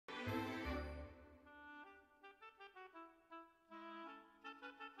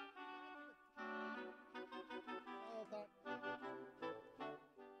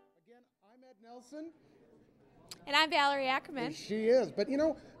Nelson. And I'm Valerie Ackerman. She is. But you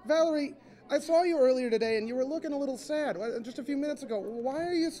know, Valerie, I saw you earlier today and you were looking a little sad just a few minutes ago. Why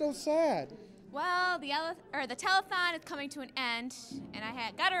are you so sad? Well, the telethon is coming to an end, and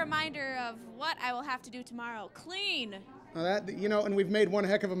I got a reminder of what I will have to do tomorrow. Clean. And we've made one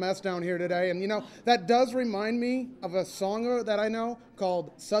heck of a mess down here today. And that does remind me of a song that I know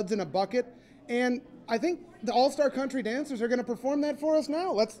called Suds In A Bucket. And I think the All-Star Country Dancers are going to perform that for us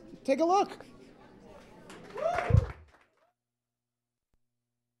now. Let's take a look.